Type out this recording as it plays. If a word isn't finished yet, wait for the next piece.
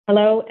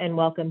Hello, and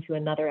welcome to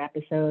another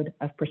episode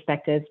of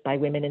Perspectives by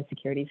Women in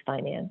Securities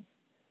Finance.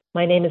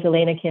 My name is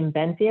Elena Kim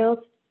Benfield,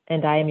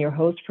 and I am your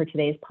host for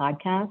today's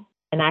podcast,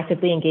 an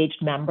actively engaged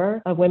member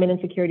of Women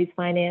in Securities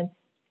Finance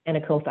and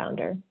a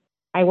co-founder.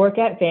 I work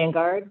at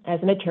Vanguard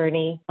as an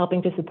attorney,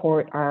 helping to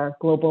support our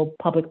global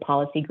public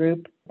policy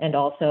group and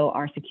also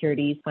our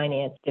securities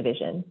finance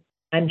division.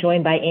 I'm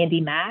joined by Andy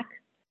Mack,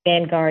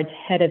 Vanguard's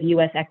head of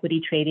U.S.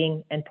 equity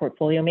trading and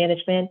portfolio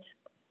management,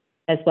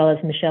 as well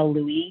as Michelle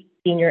Louis,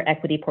 Senior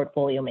Equity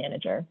Portfolio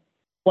Manager.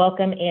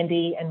 Welcome,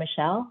 Andy and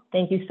Michelle.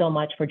 Thank you so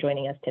much for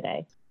joining us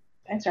today.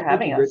 Thanks for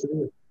having us.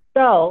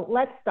 So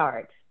let's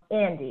start.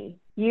 Andy,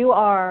 you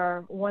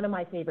are one of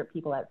my favorite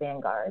people at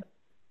Vanguard.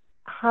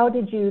 How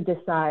did you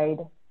decide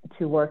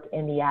to work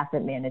in the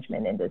asset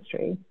management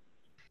industry?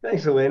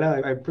 Thanks,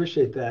 Elena. I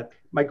appreciate that.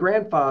 My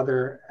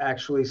grandfather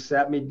actually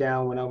sat me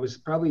down when I was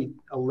probably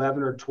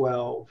 11 or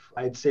 12.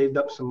 I had saved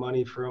up some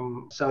money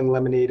from selling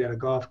lemonade at a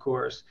golf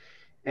course.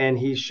 And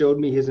he showed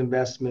me his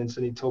investments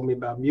and he told me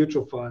about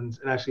mutual funds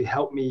and actually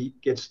helped me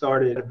get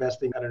started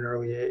investing at an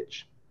early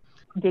age.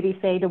 Did he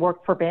say to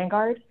work for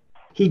Vanguard?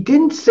 He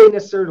didn't say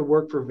necessarily to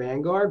work for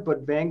Vanguard,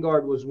 but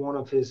Vanguard was one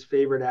of his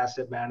favorite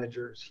asset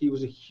managers. He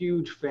was a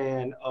huge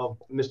fan of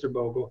Mr.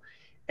 Bogle,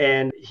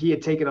 and he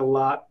had taken a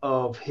lot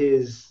of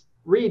his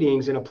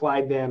readings and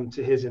applied them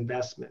to his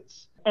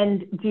investments.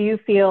 And do you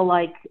feel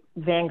like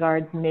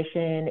Vanguard's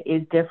mission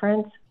is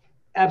different?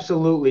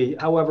 Absolutely.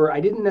 However, I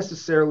didn't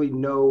necessarily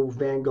know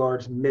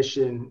Vanguard's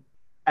mission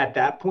at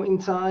that point in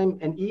time.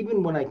 And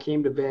even when I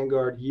came to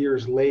Vanguard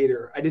years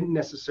later, I didn't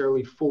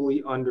necessarily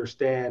fully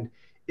understand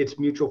its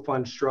mutual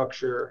fund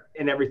structure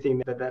and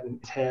everything that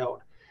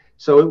entailed.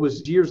 So it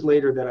was years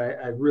later that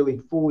I really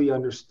fully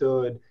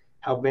understood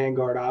how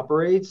Vanguard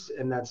operates,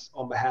 and that's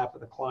on behalf of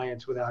the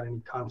clients without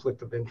any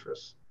conflict of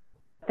interest.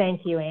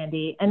 Thank you,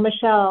 Andy. And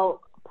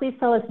Michelle, please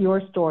tell us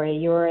your story.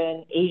 You're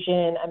an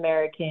Asian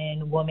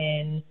American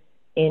woman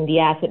in the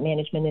asset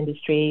management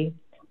industry.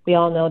 We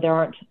all know there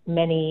aren't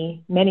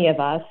many of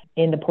us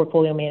in the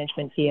portfolio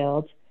management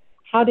field.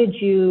 How did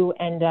you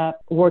end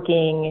up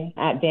working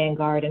at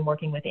Vanguard and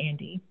working with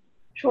Andy?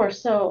 Sure.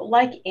 So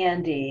like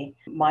Andy,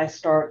 my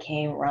start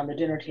came around the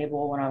dinner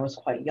table when I was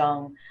quite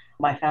young.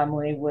 My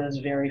family was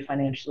very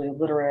financially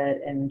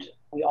literate and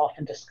we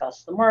often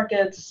discussed the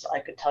markets. I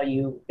could tell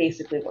you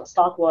basically what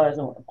stock was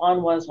and what a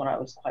bond was when I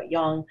was quite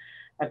young.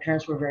 My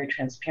parents were very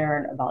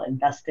transparent about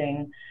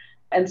investing.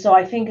 And so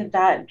I think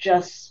that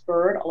just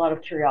spurred a lot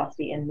of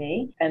curiosity in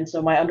me. And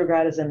so my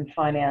undergrad is in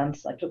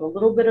finance. I took a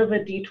little bit of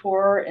a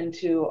detour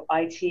into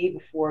IT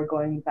before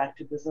going back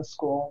to business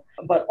school.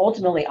 But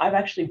ultimately, I've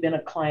actually been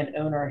a client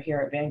owner here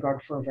at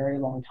Vanguard for a very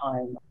long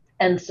time.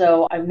 And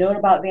so I've known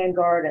about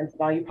Vanguard and its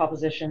value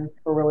proposition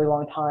for a really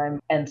long time.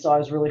 And so I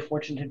was really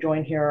fortunate to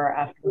join here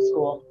after the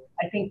school.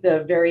 I think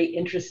the very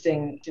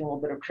interesting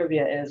little bit of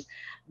trivia is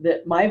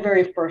that my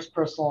very first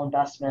personal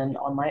investment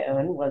on my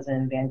own was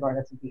in Vanguard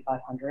S&P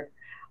 500.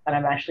 And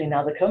I'm actually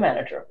now the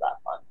co-manager of that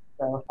fund.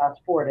 So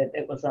fast forward,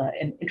 it was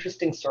an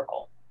interesting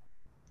circle.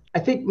 I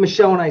think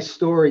Michelle and I's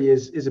story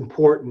is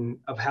important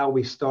of how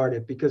we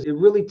started because it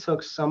really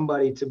took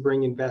somebody to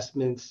bring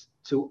investments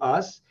to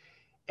us.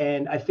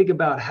 And I think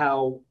about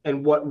how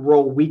and what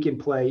role we can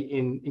play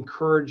in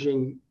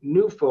encouraging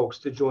new folks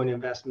to join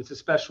investments,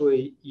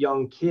 especially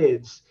young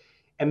kids,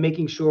 and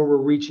making sure we're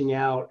reaching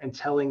out and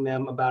telling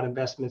them about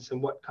investments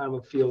and what kind of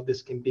a field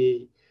this can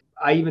be.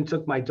 I even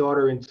took my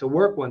daughter into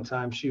work one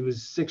time. She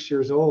was 6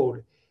 years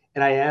old.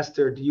 And I asked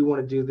her, do you want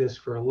to do this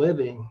for a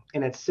living?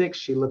 And at 6,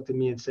 she looked at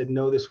me and said,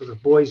 no, this was a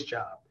boy's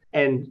job.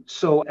 And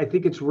so I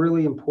think it's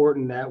really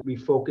important that we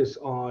focus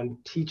on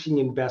teaching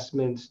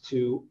investments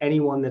to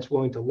anyone that's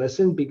willing to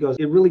listen, because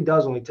it really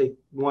does only take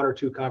one or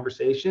two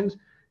conversations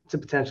to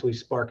potentially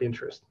spark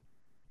interest.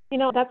 You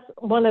know, that's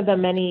one of the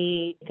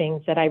many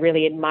things that I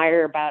really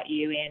admire about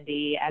you,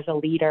 Andy, as a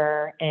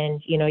leader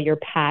and, your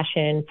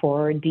passion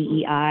for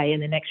DEI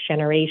and the next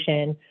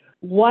generation.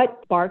 What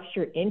sparks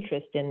your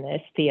interest in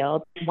this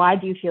field? Why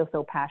do you feel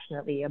so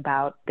passionately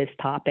about this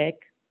topic?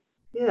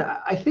 Yeah,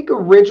 I think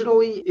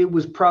originally it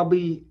was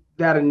probably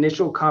that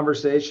initial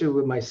conversation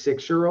with my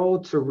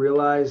 6-year-old to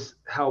realize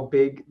how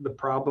big the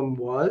problem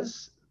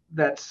was,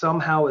 that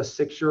somehow a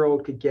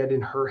 6-year-old could get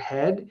in her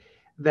head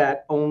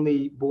that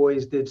only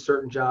boys did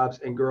certain jobs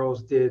and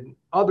girls did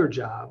other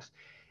jobs.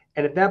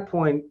 And at that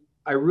point,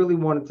 I really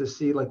wanted to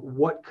see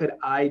what could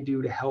I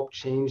do to help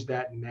change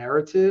that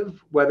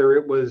narrative, whether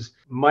it was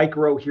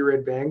micro here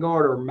at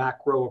Vanguard or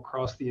macro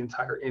across the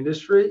entire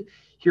industry.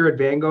 Here at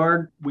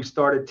Vanguard, we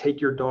started Take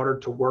Your Daughter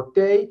to Work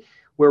Day,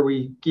 where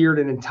we geared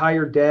an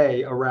entire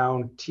day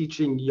around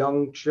teaching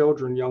young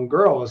children, young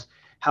girls,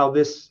 how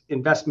this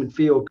investment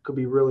field could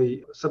be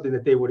really something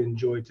that they would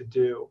enjoy to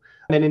do.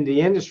 And in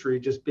the industry,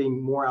 just being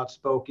more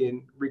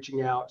outspoken,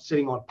 reaching out,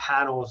 sitting on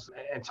panels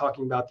and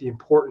talking about the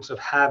importance of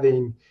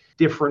having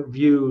different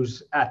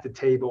views at the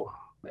table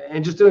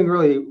and just doing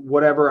really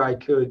whatever I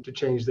could to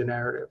change the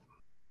narrative.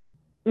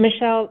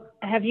 Michelle,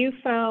 have you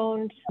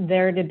found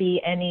there to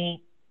be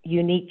any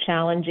unique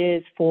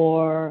challenges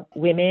for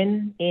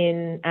women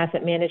in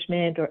asset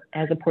management or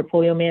as a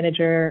portfolio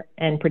manager,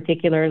 and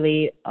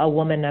particularly a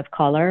woman of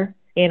color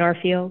in our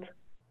field?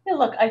 Yeah,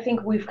 look, I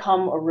think we've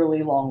come a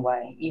really long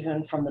way,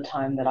 even from the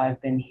time that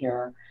I've been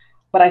here.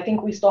 But I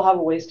think we still have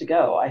a ways to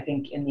go, I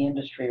think, in the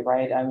industry,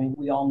 right? I mean,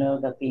 we all know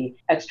that the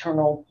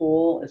external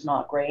pool is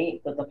not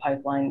great, that the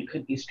pipeline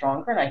could be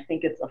stronger. And I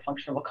think it's a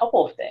function of a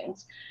couple of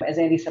things. As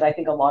Andy said, I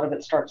think a lot of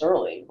it starts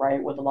early,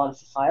 right? With a lot of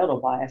societal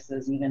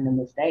biases, even in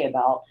this day,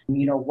 about,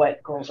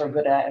 what girls are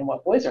good at and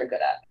what boys are good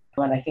at.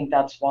 And I think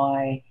that's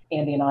why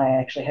Andy and I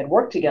actually had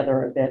worked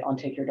together a bit on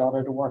Take Your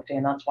Daughter to Work Day.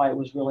 And that's why it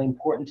was really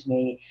important to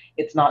me.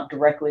 It's not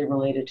directly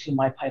related to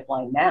my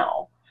pipeline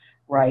now,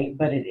 right?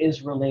 But it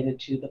is related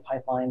to the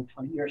pipeline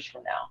 20 years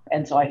from now.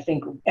 And so I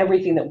think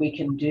everything that we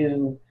can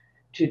do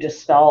to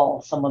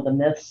dispel some of the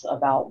myths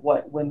about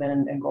what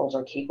women and girls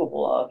are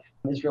capable of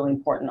is really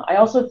important. I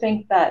also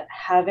think that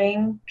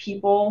having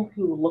people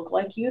who look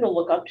like you to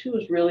look up to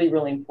is really,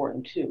 really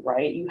important too,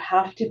 right? You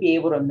have to be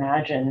able to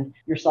imagine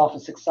yourself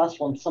as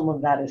successful, and some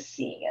of that is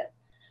seeing it,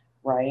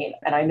 right?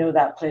 And I know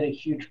that played a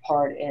huge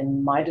part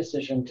in my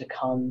decision to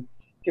come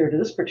here to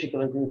this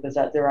particular group, is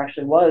that there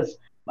actually was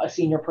a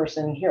senior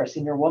person here, a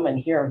senior woman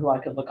here who I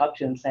could look up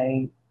to and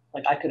say,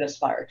 like, I could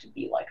aspire to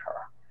be like her,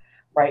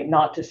 right?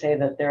 Not to say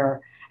that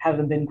there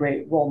haven't been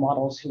great role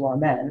models who are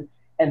men,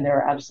 and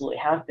there absolutely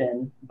have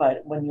been.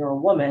 But when you're a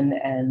woman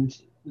and,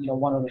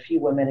 one of the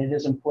few women, it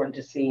is important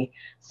to see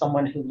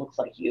someone who looks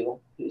like you,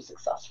 who's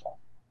successful.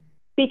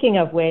 Speaking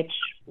of which,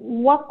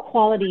 what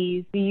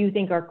qualities do you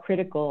think are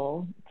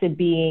critical to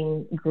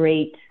being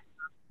great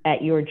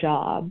at your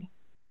job?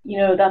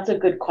 That's a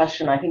good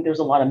question. I think there's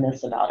a lot of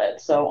myths about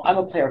it. So I'm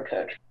a player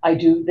coach. I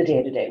do the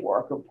day-to-day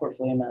work of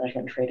portfolio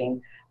management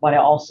trading, but I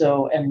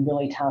also am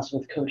really tasked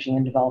with coaching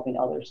and developing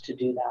others to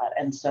do that.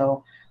 And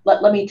so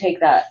let me take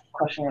that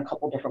question in a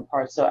couple different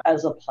parts. So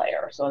as a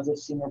player, so as a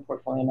senior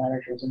portfolio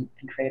manager and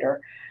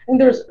trader, I think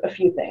there's a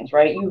few things,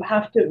 right? You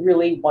have to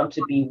really want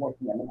to be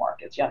working in the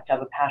markets. You have to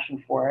have a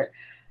passion for it.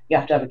 You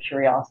have to have a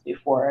curiosity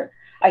for it.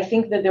 I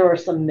think that there are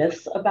some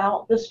myths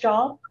about this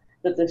job,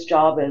 that this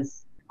job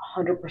is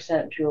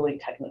 100% purely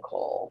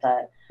technical,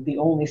 that the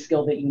only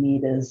skill that you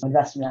need is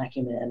investment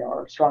acumen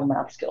or strong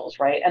math skills,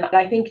 right? And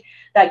I think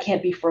that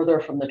can't be further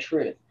from the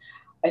truth.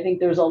 I think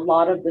there's a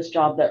lot of this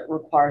job that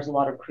requires a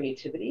lot of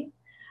creativity.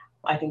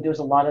 I think there's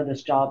a lot of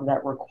this job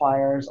that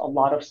requires a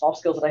lot of soft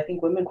skills that I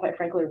think women, quite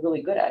frankly, are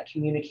really good at: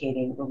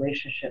 communicating,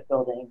 relationship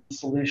building,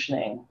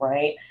 solutioning,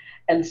 right?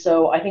 And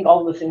so I think all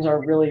of those things are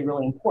really,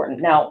 really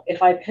important. Now,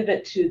 if I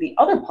pivot to the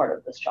other part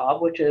of this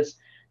job, which is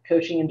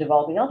coaching and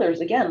developing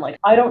others, again, like,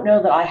 I don't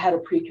know that I had a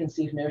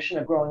preconceived notion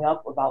of growing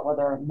up about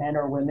whether men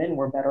or women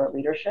were better at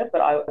leadership,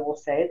 but I will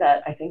say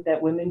that I think that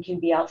women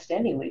can be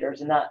outstanding leaders,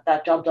 and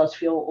that job does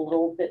feel a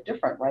little bit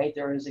different, right?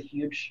 There is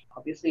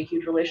obviously a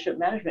huge relationship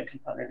management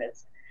component.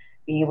 It's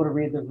being able to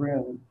read the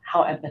room.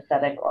 How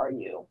empathetic are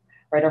you,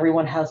 right?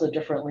 Everyone has a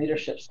different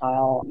leadership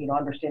style,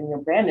 understanding your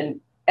brand,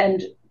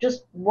 and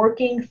just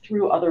working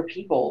through other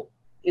people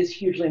is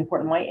hugely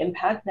important. My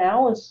impact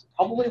now is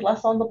probably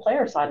less on the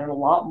player side and a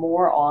lot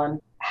more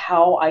on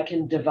how I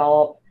can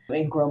develop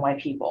and grow my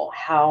people,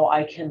 how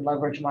I can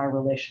leverage my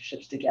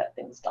relationships to get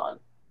things done.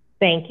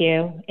 Thank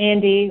you.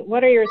 Andy,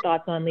 what are your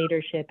thoughts on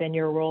leadership and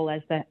your role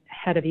as the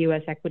head of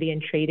U.S. equity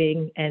and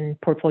trading and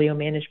portfolio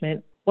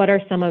management? What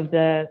are some of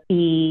the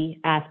key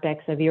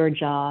aspects of your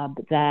job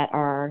that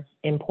are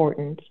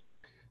important?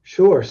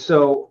 Sure.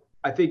 So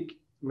I think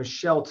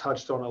Michelle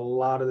touched on a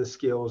lot of the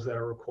skills that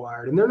are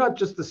required. And they're not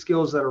just the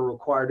skills that are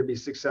required to be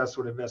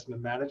successful in investment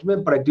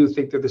management, but I do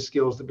think they're the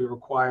skills to be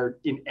required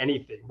in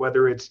anything,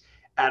 whether it's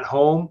at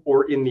home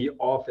or in the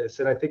office.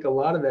 And I think a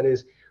lot of that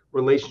is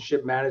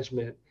relationship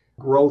management,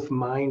 growth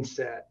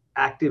mindset,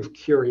 active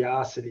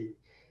curiosity,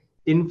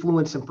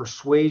 influence and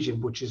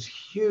persuasion, which is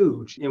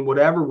huge in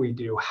whatever we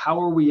do. How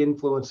are we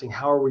influencing?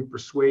 How are we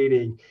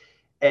persuading?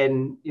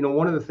 And,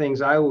 one of the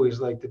things I always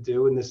like to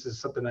do, and this is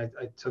something I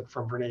took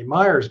from Renee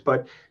Myers,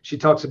 but she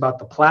talks about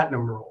the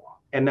platinum rule,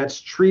 and that's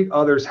treat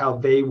others how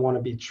they want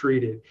to be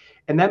treated.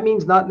 And that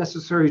means not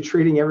necessarily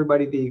treating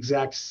everybody the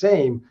exact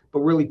same, but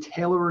really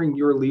tailoring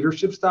your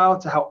leadership style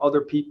to how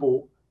other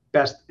people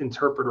best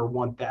interpret or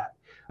want that.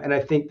 And I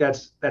think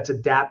that's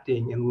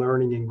adapting and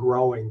learning and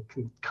growing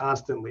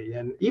constantly,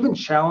 and even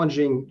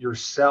challenging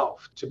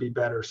yourself to be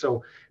better.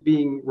 So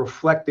being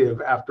reflective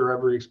after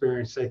every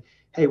experience, say,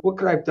 hey, what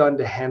could I have done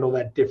to handle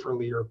that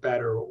differently or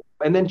better?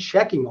 And then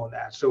checking on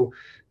that. So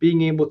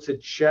being able to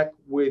check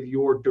with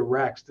your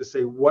directs to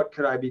say, what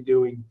could I be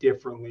doing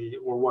differently,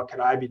 or what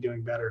could I be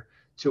doing better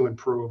to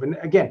improve? And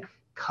again,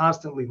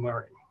 constantly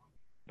learning.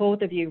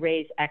 Both of you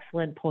raised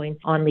excellent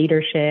points on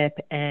leadership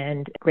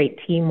and great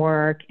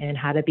teamwork and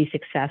how to be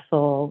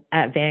successful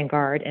at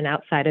Vanguard and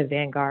outside of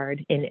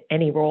Vanguard in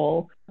any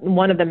role.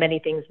 One of the many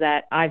things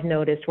that I've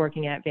noticed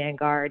working at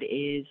Vanguard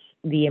is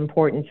the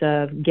importance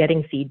of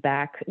getting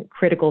feedback,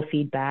 critical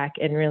feedback,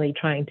 and really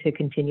trying to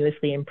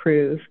continuously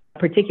improve,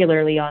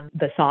 particularly on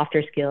the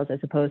softer skills as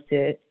opposed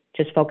to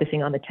just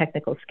focusing on the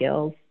technical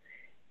skills.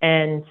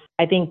 And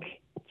I think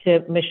To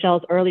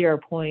Michelle's earlier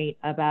point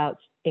about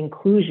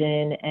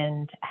inclusion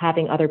and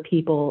having other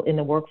people in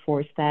the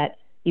workforce that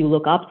you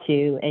look up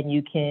to and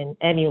you can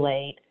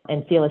emulate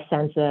and feel a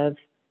sense of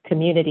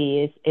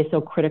community is so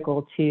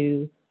critical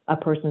to a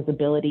person's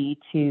ability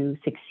to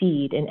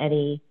succeed in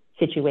any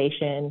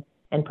situation,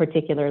 and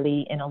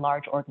particularly in a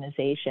large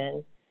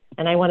organization.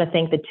 And I want to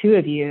thank the two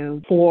of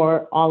you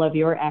for all of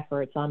your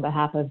efforts on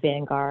behalf of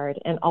Vanguard,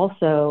 and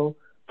also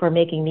for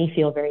making me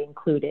feel very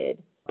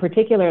included.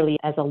 Particularly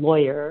as a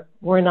lawyer,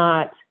 we're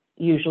not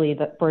usually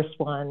the first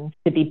ones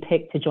to be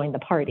picked to join the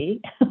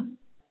party.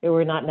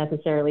 We're not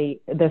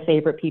necessarily the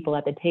favorite people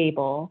at the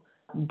table,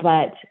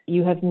 but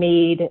you have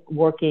made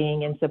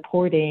working and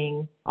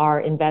supporting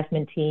our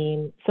investment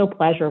team so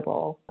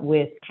pleasurable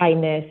with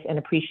kindness and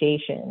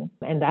appreciation.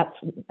 And that's,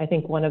 I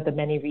think, one of the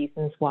many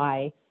reasons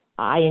why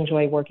I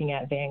enjoy working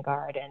at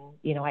Vanguard.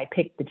 And, I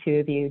picked the two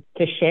of you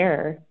to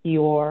share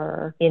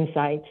your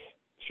insights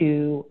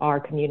to our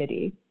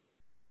community.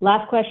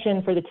 Last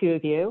question for the two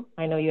of you.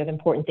 I know you have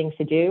important things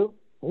to do.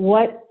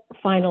 What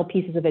final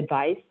pieces of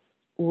advice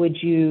would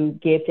you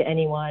give to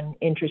anyone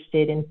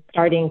interested in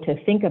starting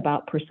to think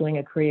about pursuing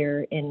a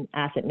career in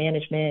asset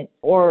management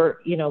or,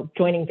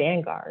 joining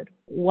Vanguard?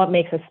 What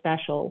makes us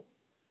special?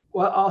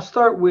 Well, I'll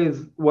start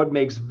with what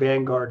makes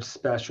Vanguard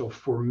special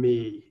for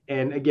me.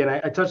 And again,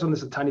 I touched on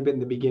this a tiny bit in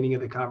the beginning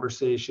of the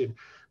conversation,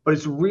 but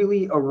it's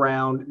really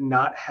around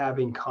not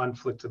having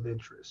conflict of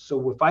interest.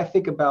 So if I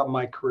think about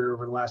my career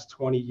over the last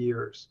 20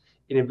 years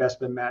in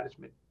investment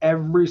management,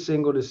 every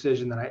single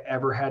decision that I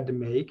ever had to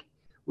make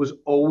was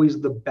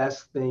always the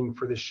best thing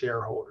for the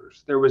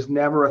shareholders. There was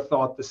never a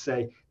thought to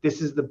say,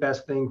 this is the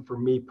best thing for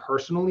me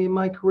personally in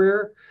my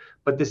career,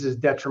 but this is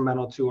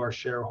detrimental to our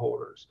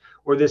shareholders,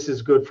 or this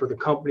is good for the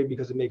company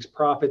because it makes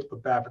profits,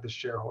 but bad for the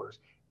shareholders.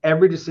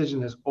 Every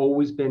decision has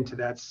always been to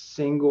that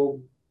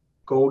single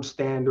gold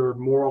standard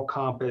moral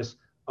compass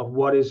of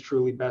what is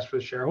truly best for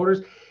the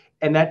shareholders.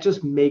 And that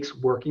just makes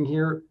working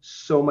here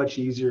so much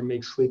easier,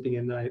 makes sleeping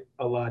at night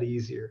a lot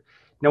easier.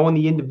 Now, on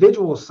the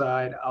individual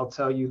side, I'll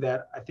tell you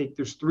that I think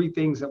there's three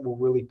things that will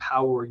really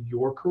power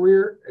your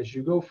career as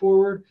you go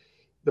forward.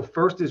 The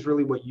first is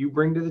really what you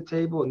bring to the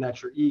table, and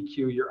that's your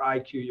EQ, your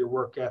IQ, your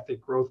work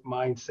ethic, growth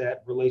mindset,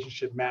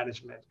 relationship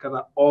management, kind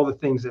of all the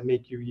things that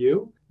make you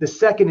you. The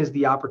second is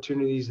the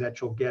opportunities that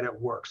you'll get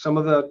at work. Some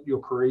of the you'll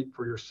create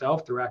for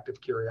yourself through active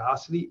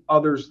curiosity.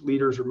 Others,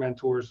 leaders or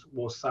mentors,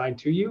 will assign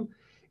to you.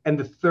 And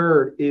the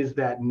third is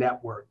that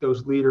network,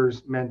 those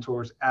leaders,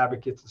 mentors,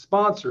 advocates, and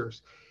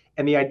sponsors.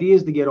 And the idea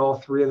is to get all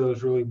three of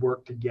those really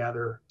work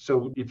together.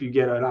 So if you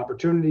get an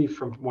opportunity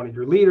from one of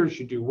your leaders,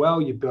 you do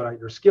well, you build out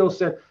your skill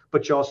set,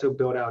 but you also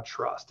build out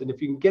trust. And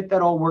if you can get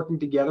that all working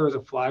together as a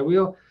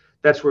flywheel,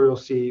 that's where you'll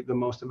see the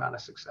most amount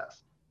of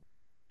success.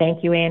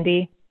 Thank you,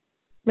 Andy.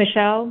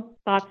 Michelle,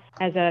 thoughts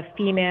as a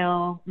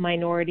female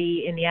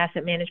minority in the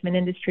asset management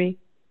industry?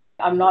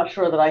 I'm not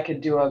sure that I could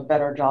do a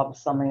better job of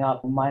summing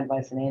up my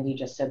advice than Andy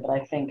just said, but I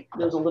think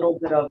there's a little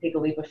bit of take a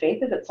leap of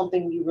faith. If it's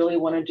something you really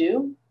want to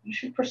do, you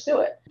should pursue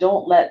it.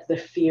 Don't let the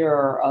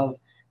fear of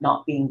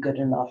not being good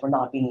enough or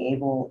not being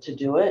able to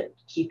do it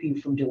keep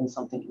you from doing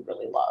something you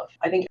really love.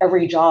 I think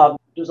every job,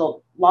 there's a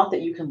lot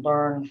that you can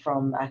learn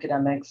from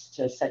academics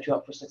to set you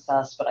up for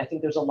success, but I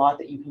think there's a lot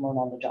that you can learn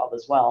on the job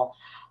as well.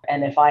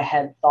 And if I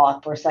had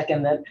thought for a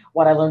second that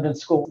what I learned in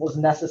school was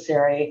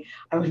necessary,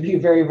 I would be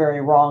very, very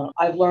wrong.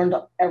 I've learned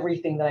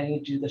everything that I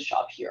need to do this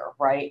job here,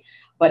 right?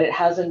 But it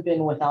hasn't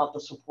been without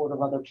the support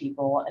of other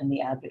people and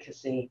the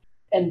advocacy.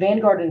 And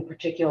Vanguard in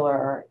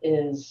particular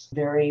is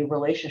very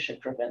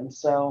relationship driven.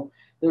 So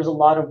there's a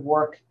lot of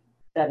work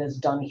that is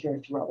done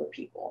here through other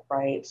people,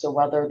 right? So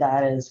whether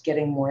that is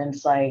getting more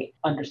insight,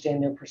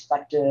 understanding their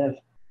perspective,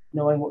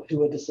 knowing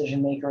who a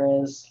decision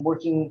maker is,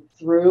 working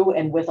through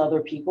and with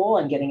other people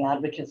and getting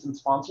advocates and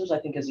sponsors, I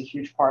think is a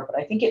huge part. But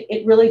I think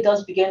it really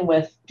does begin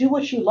with do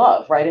what you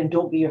love, right? And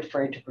don't be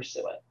afraid to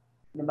pursue it,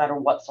 no matter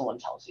what someone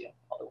tells you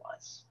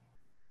otherwise.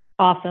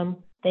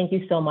 Awesome. Thank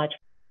you so much.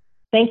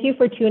 Thank you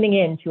for tuning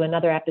in to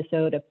another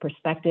episode of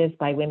Perspectives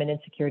by Women in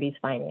Securities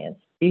Finance.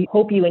 We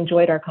hope you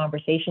enjoyed our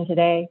conversation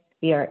today.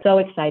 We are so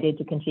excited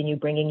to continue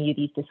bringing you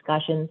these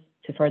discussions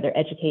to further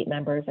educate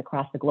members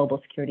across the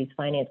global securities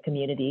finance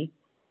community,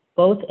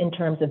 both in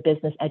terms of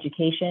business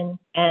education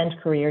and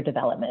career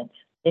development.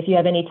 If you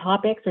have any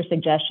topics or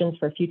suggestions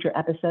for future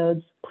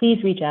episodes,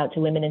 please reach out to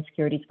Women in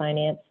Securities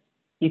Finance.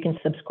 You can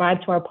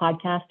subscribe to our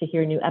podcast to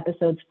hear new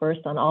episodes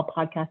first on all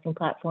podcasting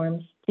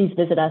platforms. Please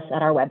visit us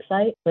at our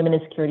website,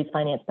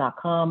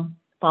 womeninsecuritiesfinance.com.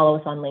 Follow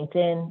us on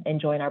LinkedIn and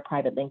join our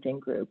private LinkedIn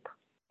group.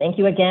 Thank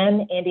you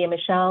again, Andy and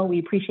Michelle. We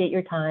appreciate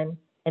your time.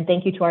 And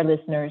thank you to our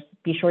listeners.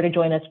 Be sure to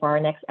join us for our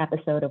next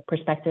episode of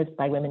Perspectives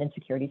by Women in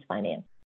Securities Finance.